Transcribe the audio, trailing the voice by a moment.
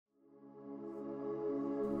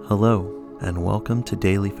Hello, and welcome to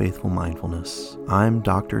Daily Faithful Mindfulness. I'm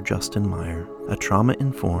Dr. Justin Meyer, a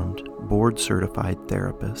trauma-informed, board-certified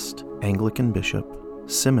therapist, Anglican bishop,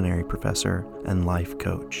 seminary professor, and life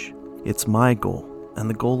coach. It's my goal, and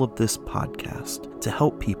the goal of this podcast, to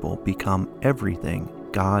help people become everything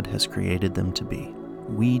God has created them to be.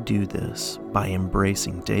 We do this by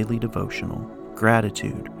embracing daily devotional,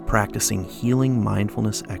 gratitude, practicing healing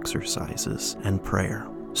mindfulness exercises, and prayer,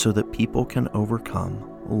 so that people can overcome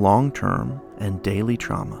long-term and daily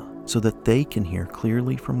trauma so that they can hear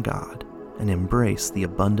clearly from God and embrace the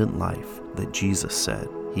abundant life that Jesus said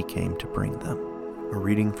He came to bring them. A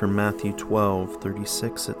reading from Matthew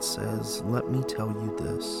 12:36, it says, "Let me tell you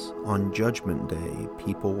this, on Judgment Day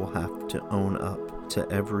people will have to own up to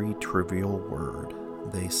every trivial word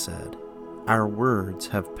they said. Our words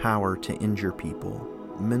have power to injure people,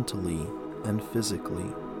 mentally and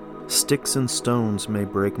physically. Sticks and stones may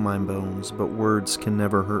break my bones, but words can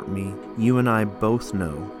never hurt me. You and I both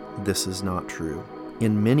know this is not true.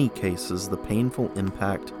 In many cases, the painful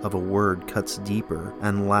impact of a word cuts deeper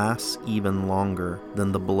and lasts even longer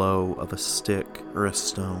than the blow of a stick or a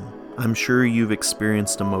stone. I'm sure you've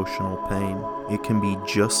experienced emotional pain. It can be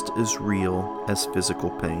just as real as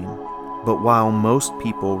physical pain. But while most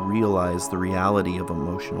people realize the reality of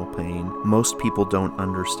emotional pain, most people don't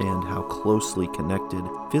understand how closely connected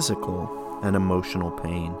physical and emotional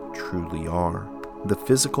pain truly are. The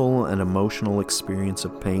physical and emotional experience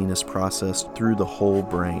of pain is processed through the whole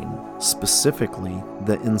brain. Specifically,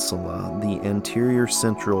 the insula, the anterior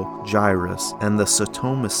central gyrus, and the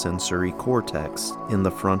somatosensorial cortex in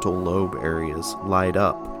the frontal lobe areas light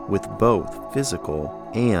up with both physical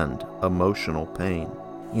and emotional pain.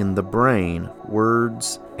 In the brain,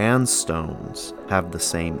 words and stones have the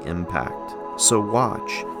same impact. So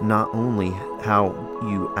watch not only how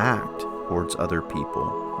you act towards other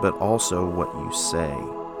people, but also what you say.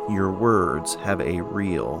 Your words have a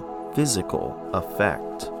real physical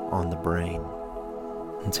effect on the brain."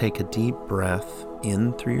 And take a deep breath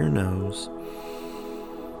in through your nose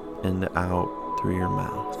and out through your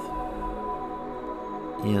mouth.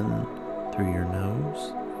 In through your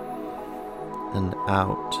nose and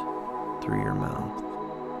out through your mouth.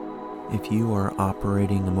 If you are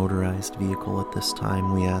operating a motorized vehicle at this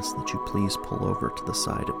time, we ask that you please pull over to the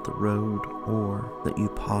side of the road, or that you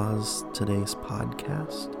pause today's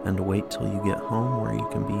podcast and wait till you get home where you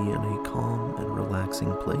can be in a calm and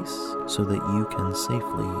relaxing place so that you can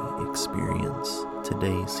safely experience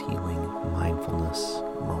today's healing mindfulness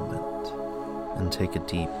moment. And take a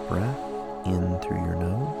deep breath in through your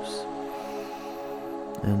nose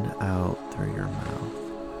and out through your mouth.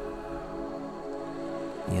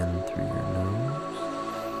 In through your nose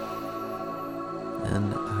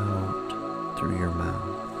and out through your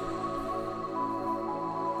mouth.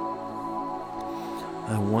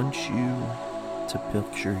 I want you to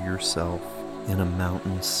picture yourself in a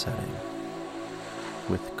mountain setting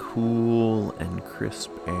with cool and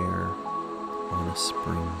crisp air on a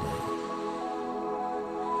spring day.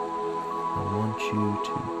 I want you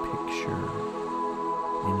to picture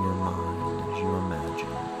in your mind as you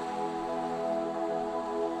imagine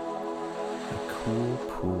a cool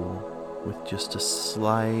pool with just a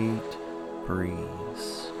slight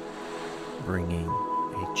breeze bringing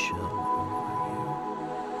a chill over you.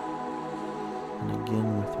 And again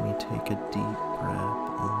with me, take a deep breath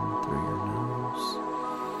in through your nose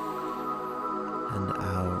and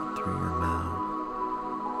out through your mouth.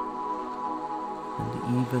 And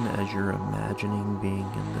even as you're imagining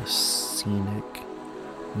being in this scenic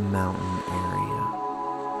mountain area,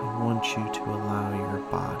 I want you to allow your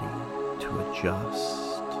body to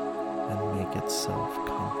adjust and make itself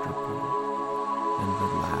comfortable and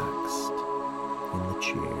relaxed in the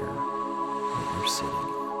chair that you're sitting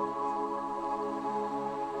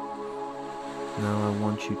in. Now I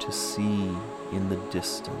want you to see in the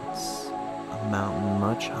distance a mountain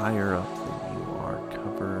much higher up than you are,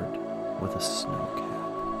 covered with a snow cap.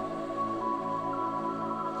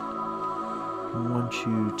 I want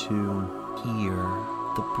you to hear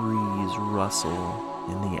the breeze rustle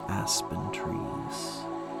in the aspen trees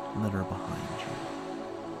that are behind you.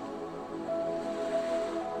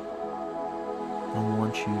 I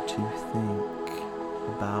want you to think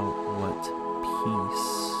about what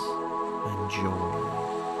peace and joy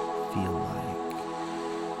feel like.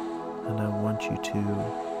 And I want you to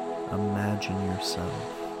imagine yourself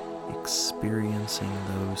experiencing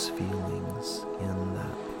those feelings in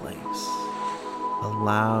that place.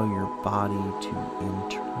 Allow your body to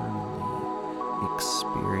internally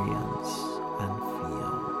experience and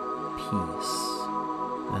feel peace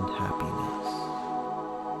and happiness.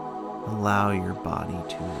 Allow your body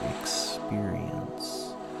to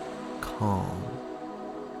experience calm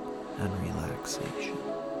and relaxation.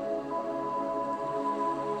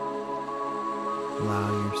 Allow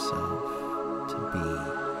yourself to be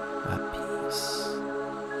at peace.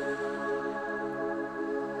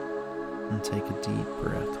 And take a deep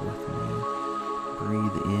breath with me.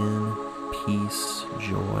 Breathe in peace,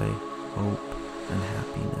 joy, hope, and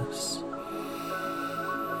happiness.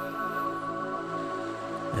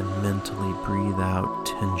 And mentally breathe out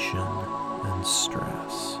tension and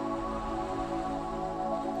stress.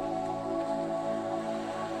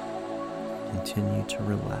 Continue to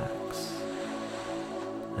relax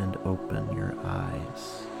and open your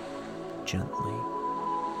eyes gently.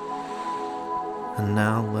 And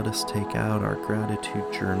now let us take out our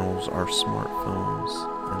gratitude journals, our smartphones,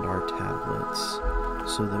 and our tablets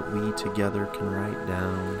so that we together can write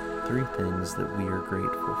down 3 things that we are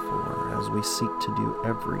grateful for as we seek to do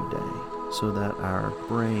every day so that our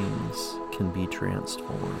brains can be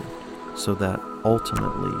transformed, so that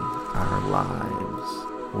ultimately our lives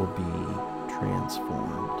will be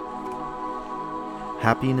transformed.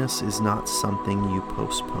 Happiness is not something you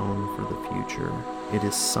postpone for the future. It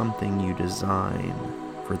is something you design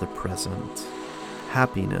for the present.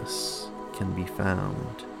 Happiness can be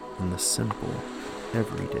found in the simple,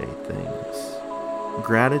 everyday things.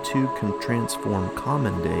 Gratitude can transform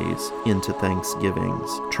common days into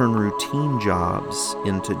Thanksgivings, turn routine jobs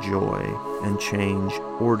into joy, and change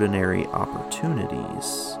ordinary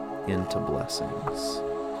opportunities into blessings.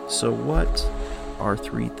 So what are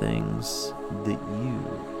 3 things that you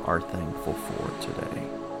are thankful for today?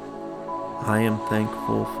 I am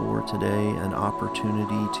thankful for today an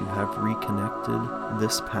opportunity to have reconnected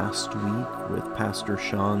this past week with Pastor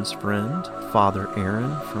Sean's friend, Father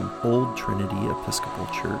Aaron from Old Trinity Episcopal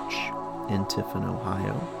Church in Tiffin,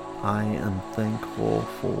 Ohio. I am thankful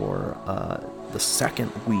for the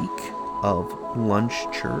second week of lunch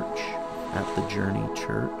church at the Journey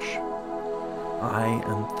Church. I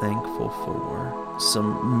am thankful for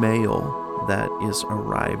some mail that is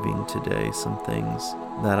arriving today, some things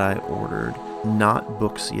that I ordered. Not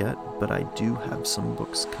books yet, but I do have some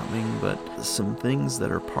books coming, but some things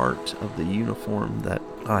that are part of the uniform that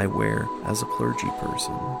I wear as a clergy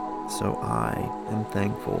person. So I am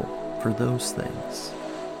thankful for those things.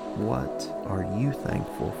 What are you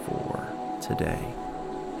thankful for today?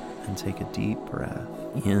 And take a deep breath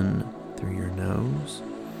in through your nose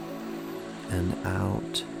and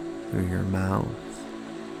out through your mouth.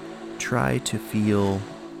 Try to feel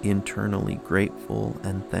internally grateful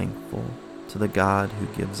and thankful to the God who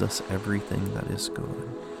gives us everything that is good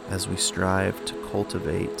as we strive to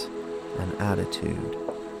cultivate an attitude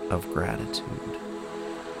of gratitude.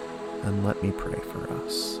 And let me pray for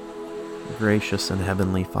us. Gracious and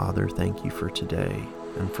Heavenly Father, thank you for today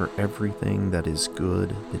and for everything that is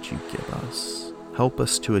good that you give us. Help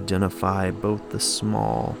us to identify both the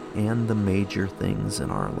small and the major things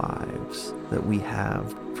in our lives that we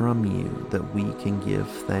have from you that we can give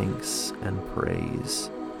thanks and praise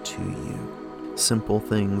to you. Simple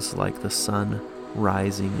things like the sun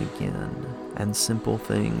rising again, and simple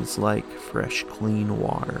things like fresh, clean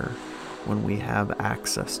water when we have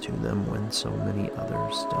access to them when so many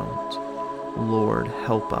others don't. Lord,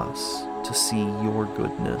 help us to see your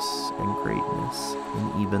goodness and greatness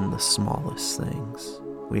in even the smallest things.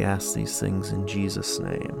 We ask these things in Jesus'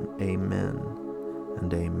 name. Amen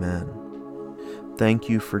and amen. Thank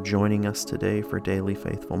you for joining us today for Daily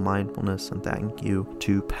Faithful Mindfulness, and thank you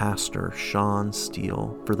to Pastor Sean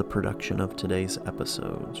Steele for the production of today's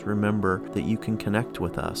episodes. Remember that you can connect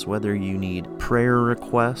with us whether you need prayer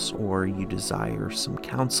requests or you desire some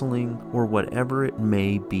counseling or whatever it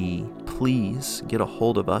may be. Please get a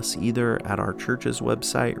hold of us either at our church's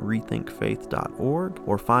website, rethinkfaith.org,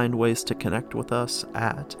 or find ways to connect with us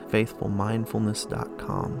at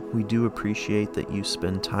faithfulmindfulness.com. We do appreciate that you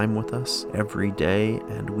spend time with us every day,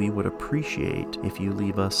 and we would appreciate if you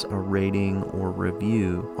leave us a rating or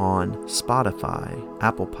review on Spotify,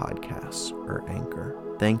 Apple Podcasts, or Anchor.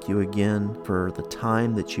 Thank you again for the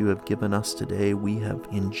time that you have given us today. We have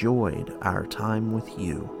enjoyed our time with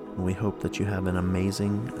you, and we hope that you have an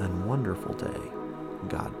amazing and wonderful day.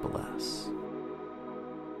 God bless.